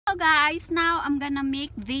Hello guys, now I'm gonna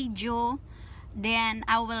make video, then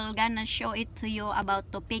I will gonna show it to you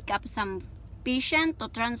about to pick up some patient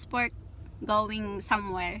to transport going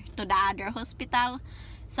somewhere to the other hospital.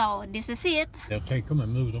 So this is it. They'll take them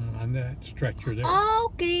and move them on that stretcher there.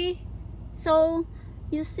 Okay, so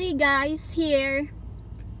you see guys here.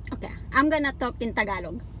 Okay, I'm gonna talk in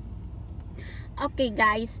Tagalog. Okay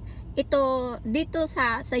guys, ito dito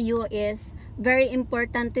sa US, very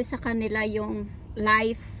important sa kanila yung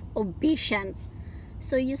life of patient.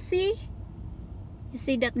 So you see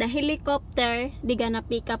that the helicopter, they gonna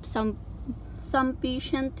pick up some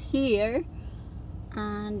patient here,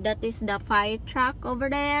 and that is the fire truck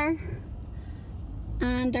over there,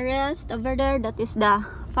 and the rest over there, that is the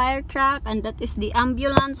fire truck, and that is the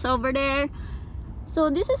ambulance over there.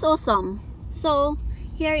 So this is awesome. So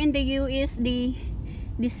here in the US, they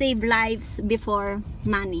save lives before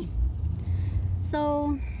money.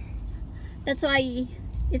 So that's why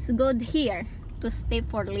it's good here to stay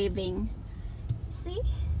for living. See,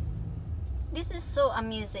 this is so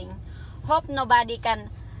amazing. Hope nobody can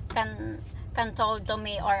talk to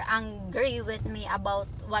me or angry with me about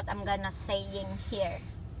what I'm gonna saying here.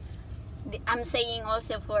 I'm saying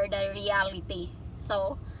also for the reality.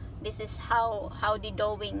 So this is how they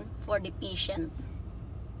doing for the patient.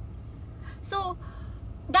 So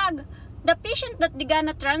Doug, the patient that they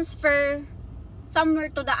gonna transfer somewhere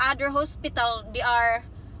to the other hospital, they are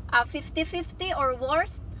 50-50 or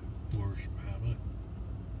worse? Worse, probably.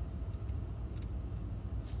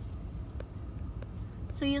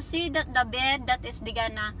 So you see that the bed that is they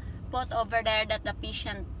gonna put over there, that the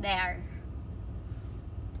patient there.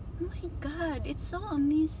 Oh my God, it's so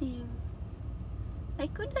amazing. I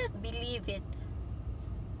could not believe it.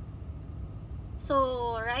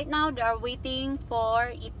 So right now they are waiting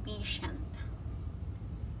for a patient.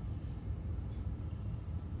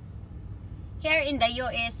 Here in the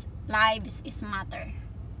US, lives is matter.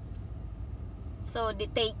 So they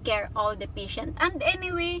take care all the patient. And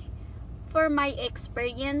anyway, for my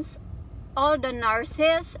experience, all the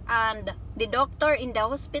nurses and the doctor in the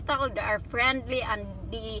hospital, they are friendly and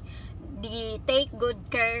they take good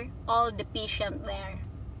care all the patient there.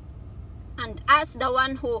 And as the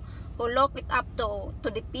one who look it up to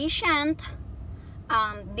the patient,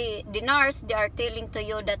 the nurse, they are telling to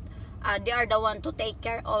you that they are the one to take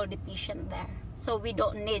care all the patient there. So we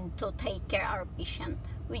don't need to take care our patient.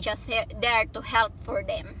 We just there to help for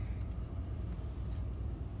them.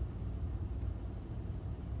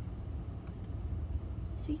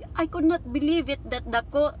 See, I could not believe it that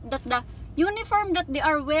the uniform that they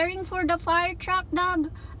are wearing for the fire truck, Doug,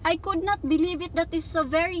 I could not believe it that is so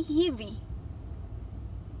very heavy.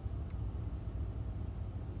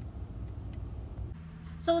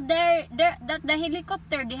 So that the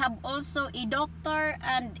helicopter, they have also a doctor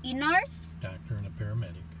and a nurse? Doctor and a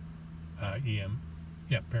paramedic.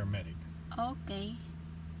 Paramedic. Okay.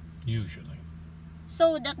 Usually.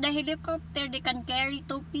 So that the helicopter, they can carry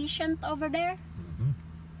 2 patients over there? Mm-hmm.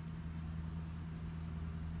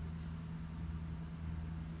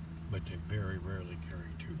 But they very rarely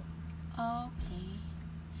carry 2. Okay.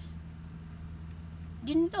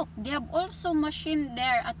 Then look, they have also machine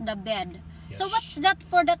there at the bed. Yes. So what's that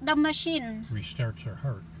for the machine? Restarts her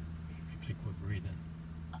heart if they quit breathing.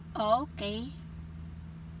 Okay.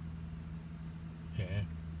 Yeah.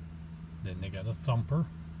 Then they got a thumper.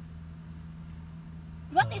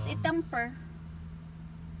 What is a thumper?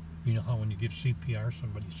 You know how when you give CPR,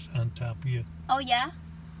 somebody's on top of you? Oh yeah?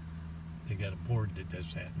 They got a board that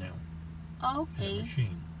does that now. And a Okay.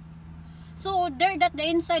 machine. So there, that the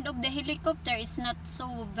inside of the helicopter is not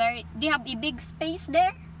so very, they have a big space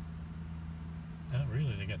there? Not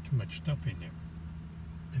really. They got too much stuff in there.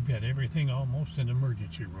 They've got everything almost an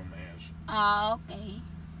emergency room has. Okay.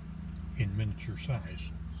 In miniature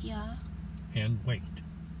size. Yeah. And weight.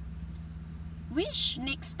 Wish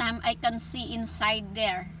next time I can see inside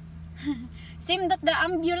there. Same that the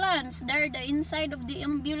ambulance, there, the inside of the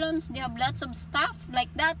ambulance, they have lots of stuff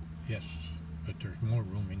like that. Yes, but there's more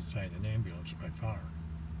room inside an ambulance by far.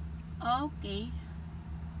 Okay.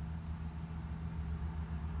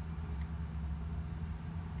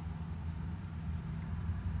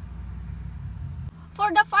 For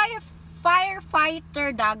the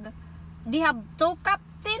firefighter, Doug, they have 2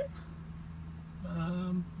 captain,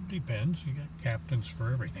 Depends. You got captains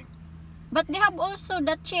for everything. but they have also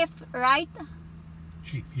the chief, right?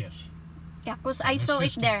 Chief, yes. Yeah, because I saw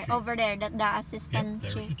it Assistant there, chief. over there, that the Yep, assistant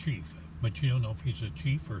there's the chief. chief. But you don't know if he's a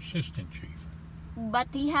chief or assistant chief. But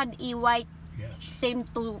he had a white, Yes. same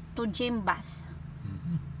to Jim Bass.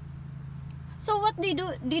 Mm-hmm. So what they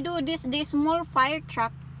do this small fire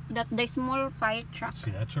truck, that the small fire truck.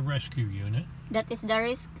 See, that's a rescue unit. That is the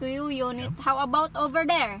rescue unit. Yep. How about over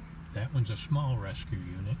there? That one's a small rescue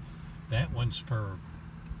unit. That one's for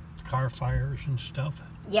car fires and stuff.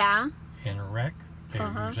 Yeah. In a wreck, they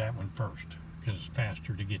Uh-huh. use that one first because it's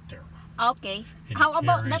faster to get there. Okay. And How it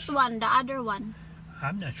about carries- that one, the other one?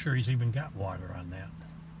 I'm not sure he's even got water on that.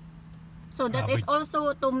 So that is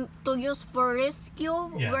Probably- also to use for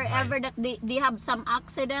rescue Yeah, wherever that they have some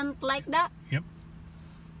accident like that. Yep.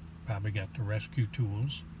 Probably got the rescue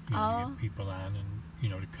tools, to Oh. get people on and,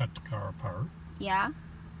 to cut the car apart. Yeah.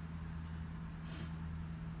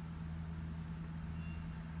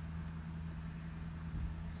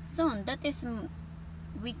 Soon, that is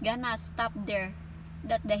we gonna stop there.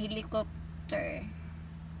 That the helicopter.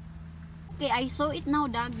 Okay, I saw it now.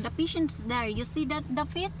 The patient's there. You see that the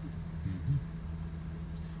feet? Mhm.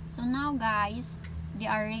 So now, guys, they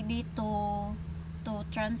are ready to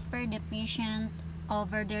transfer the patient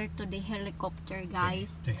over there to the helicopter,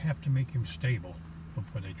 guys. They have to make him stable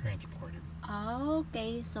before they transport him.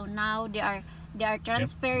 Okay, so now they are Yep,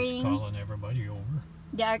 transferring. he's calling everybody over.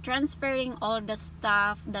 They are transferring all the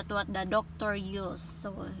stuff that what the doctor used.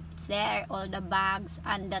 So it's there, all the bags,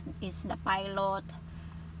 and that is the pilot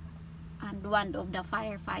and one of the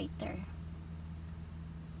firefighter.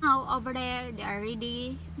 Now over there, they are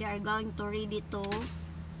ready. They are going to ready to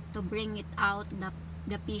bring it out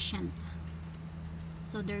the patient.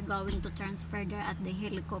 So they're going to transfer there at the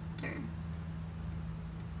helicopter.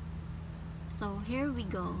 So here we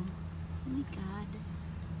go. Oh my God.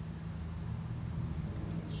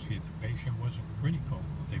 See, if the patient wasn't critical,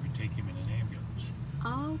 they would take him in an ambulance.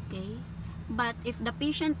 Okay, but if the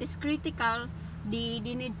patient is critical, they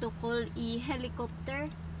need to call a helicopter.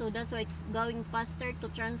 So that's why it's going faster to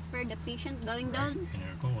transfer the patient going Right? down. And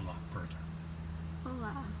it'll go a lot further. Oh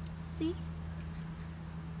wow, see,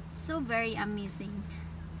 so very amazing.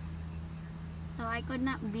 So I could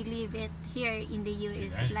not believe it. Here in the See,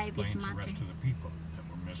 US, that life is explains the matter. rest of the people that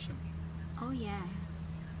were missing. Oh yeah.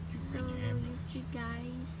 You were So in the you ambulance. see,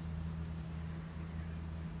 guys,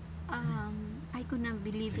 I could not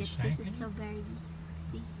believe They it. This sank is in so it? very,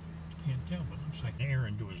 see. Can't tell, but it looks like air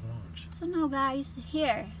into his lungs. So now, guys,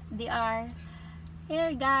 here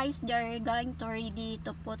guys, they're going to ready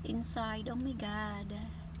to put inside. Oh my God.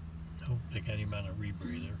 Oh, they got him on a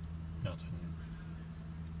rebreather. Nothing.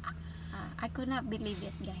 I could not believe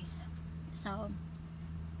it, guys. So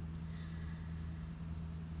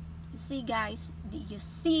see, guys, did you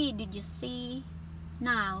see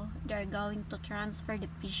now they're going to transfer the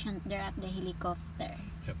patient there at the helicopter.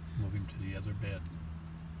 Yep, move him to the other bed.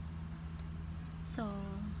 So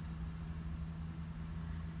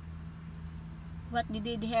what they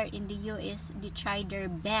did here in the US, they tried their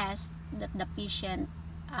best that the patient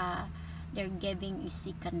they're giving a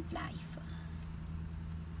second life.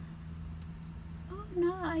 Oh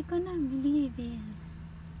no, I cannot believe it.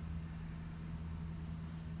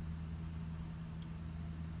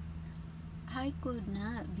 I could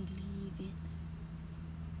not believe it.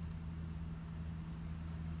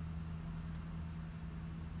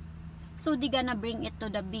 So they gonna bring it to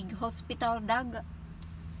the big hospital, Doug?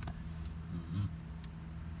 Mm-hmm.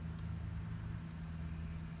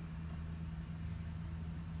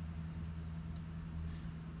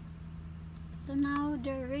 So now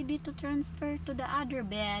they're ready to transfer to the other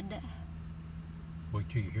bed. Wait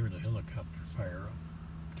till you hear the helicopter fire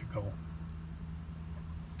up to go.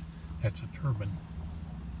 That's a turbine.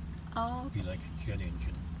 Oh, Be like a jet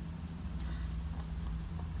engine.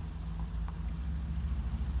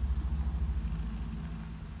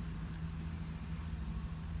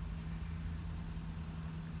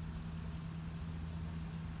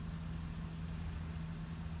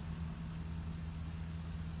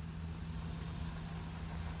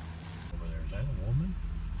 Over there, is that a woman?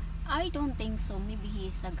 I don't think so. Maybe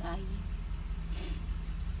he's a guy.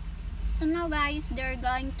 So now, guys, they're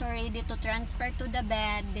going to ready to transfer to the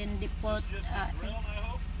bed. Then they put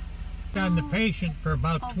On the patient for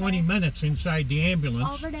about Over. 20 minutes inside the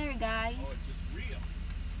ambulance. over there, guys.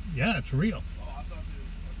 Yeah, it's real.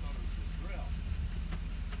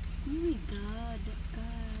 Oh my God,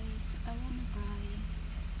 guys, I wanna cry.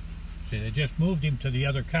 See, they just moved him to the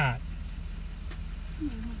other cot. Oh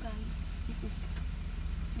no, guys,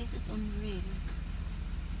 this is unreal.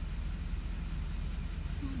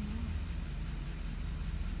 Oh no.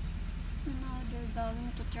 So now they're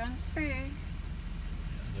going to transfer.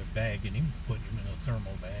 They're bagging him, putting him in a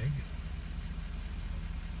thermal bag.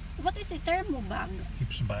 What is a thermo bag?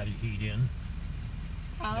 Keeps the body heat in.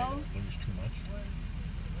 They Oh, don't lose too much.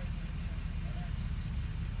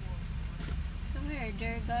 so here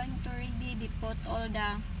they're going to ready. They put all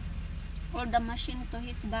the machine to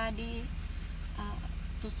his body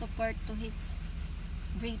to support to his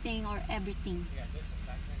breathing or everything. There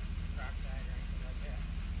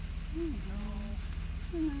we go.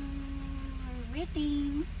 So we're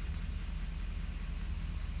waiting.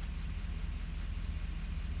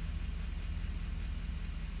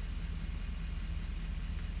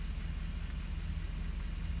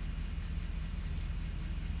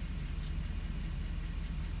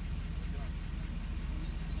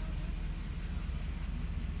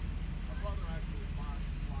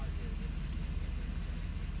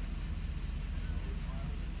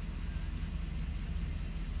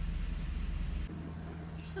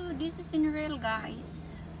 So this is in real, guys.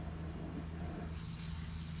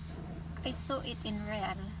 I saw it in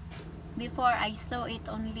real. Before I saw it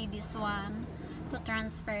only this one to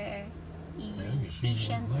transfer a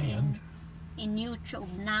patient in YouTube.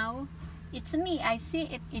 Now it's me. I see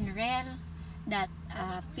it in real that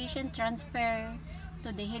patient transfer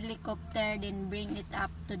to the helicopter, then bring it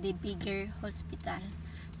up to the bigger hospital.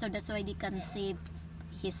 So that's why they can save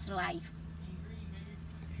his life.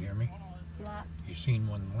 You hear me? What? You seen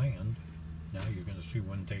one land, now you're gonna see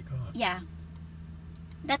one take off. Yeah,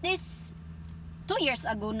 that is 2 years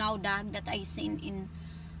ago now, Doug, that I seen in,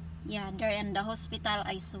 yeah, there in the hospital.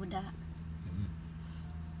 I saw that.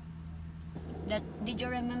 That, did you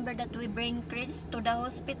remember that we bring Chris to the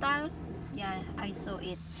hospital? Yeah, I saw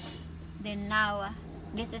it. Then now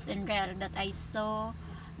this is in real that I saw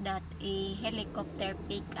that a helicopter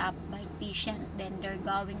pick up by patient, then they're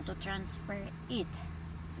going to transfer it.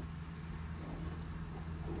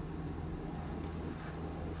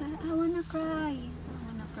 I wanna cry. I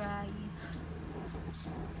wanna cry.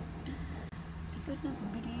 I could not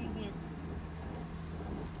believe it.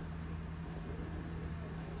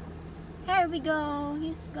 Here we go.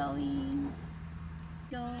 He's going.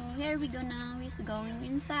 Here we go now. He's going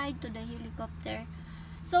inside to the helicopter.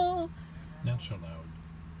 So Not so loud.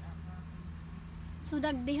 So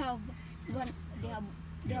that they have one.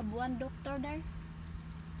 They have one doctor there.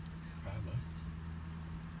 Probably.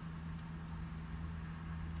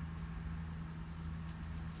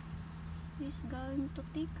 He's going to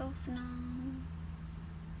take off now.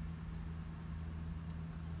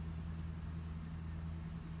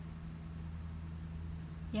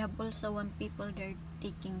 They have also one people there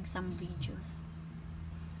taking some videos.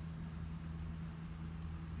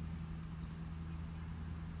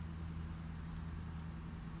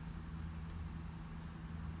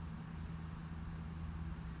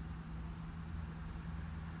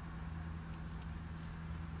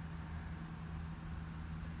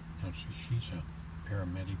 Now see, she's a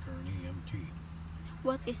paramedic or an EMT.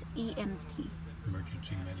 What is EMT?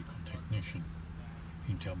 Emergency medical technician.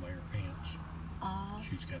 You can tell by her pants. Oh,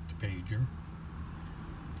 She's got the pager.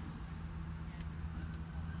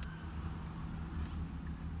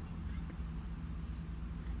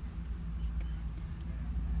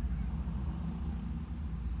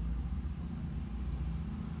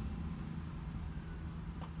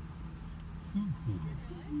 I'm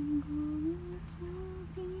going to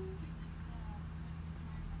be.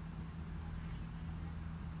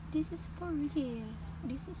 This is for real.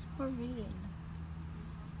 This is for real.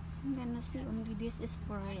 I'm gonna say only this is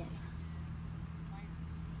for real.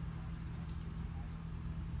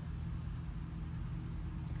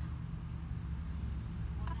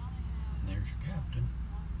 There's your captain.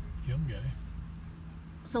 Young guy.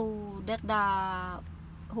 So that the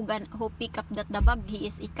who pick up that the bag, he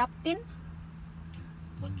is a captain.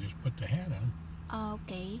 One just put the hat on.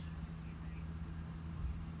 Okay.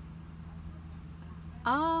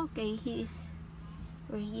 Okay, he is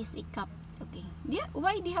a captain. Okay. Yeah,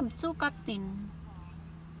 why they have two captain?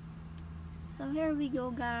 So here we go,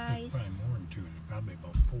 guys. There's probably more than two. There's probably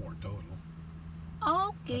about 4 total.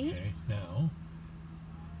 Okay. Okay, now.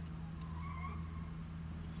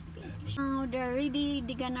 Now they're ready.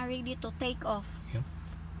 They're gonna ready to take off. Yep.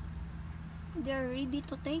 They're ready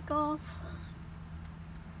to take off.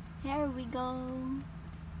 Here we go.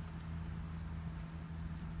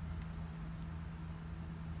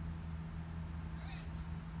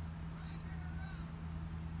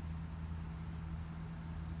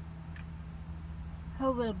 He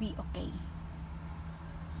will be okay.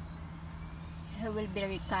 He will be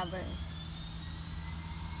recovered.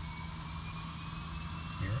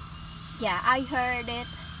 Here. Yeah, I heard it.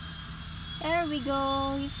 There we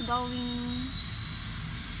go. He's going.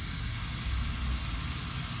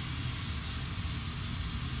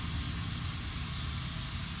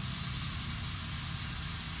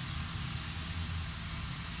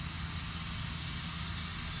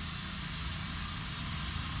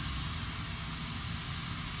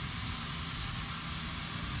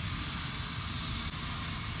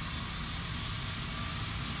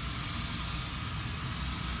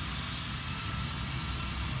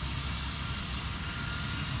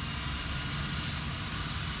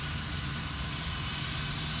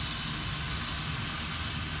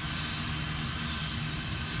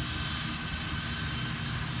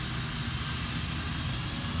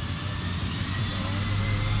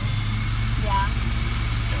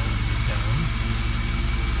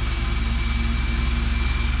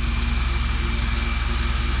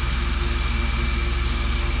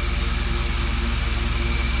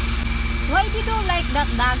 Why did you like that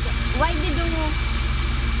dog? Why did you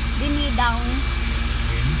knee down?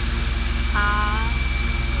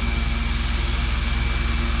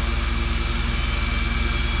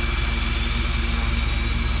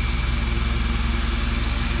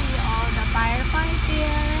 See all the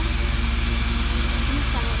firefighter.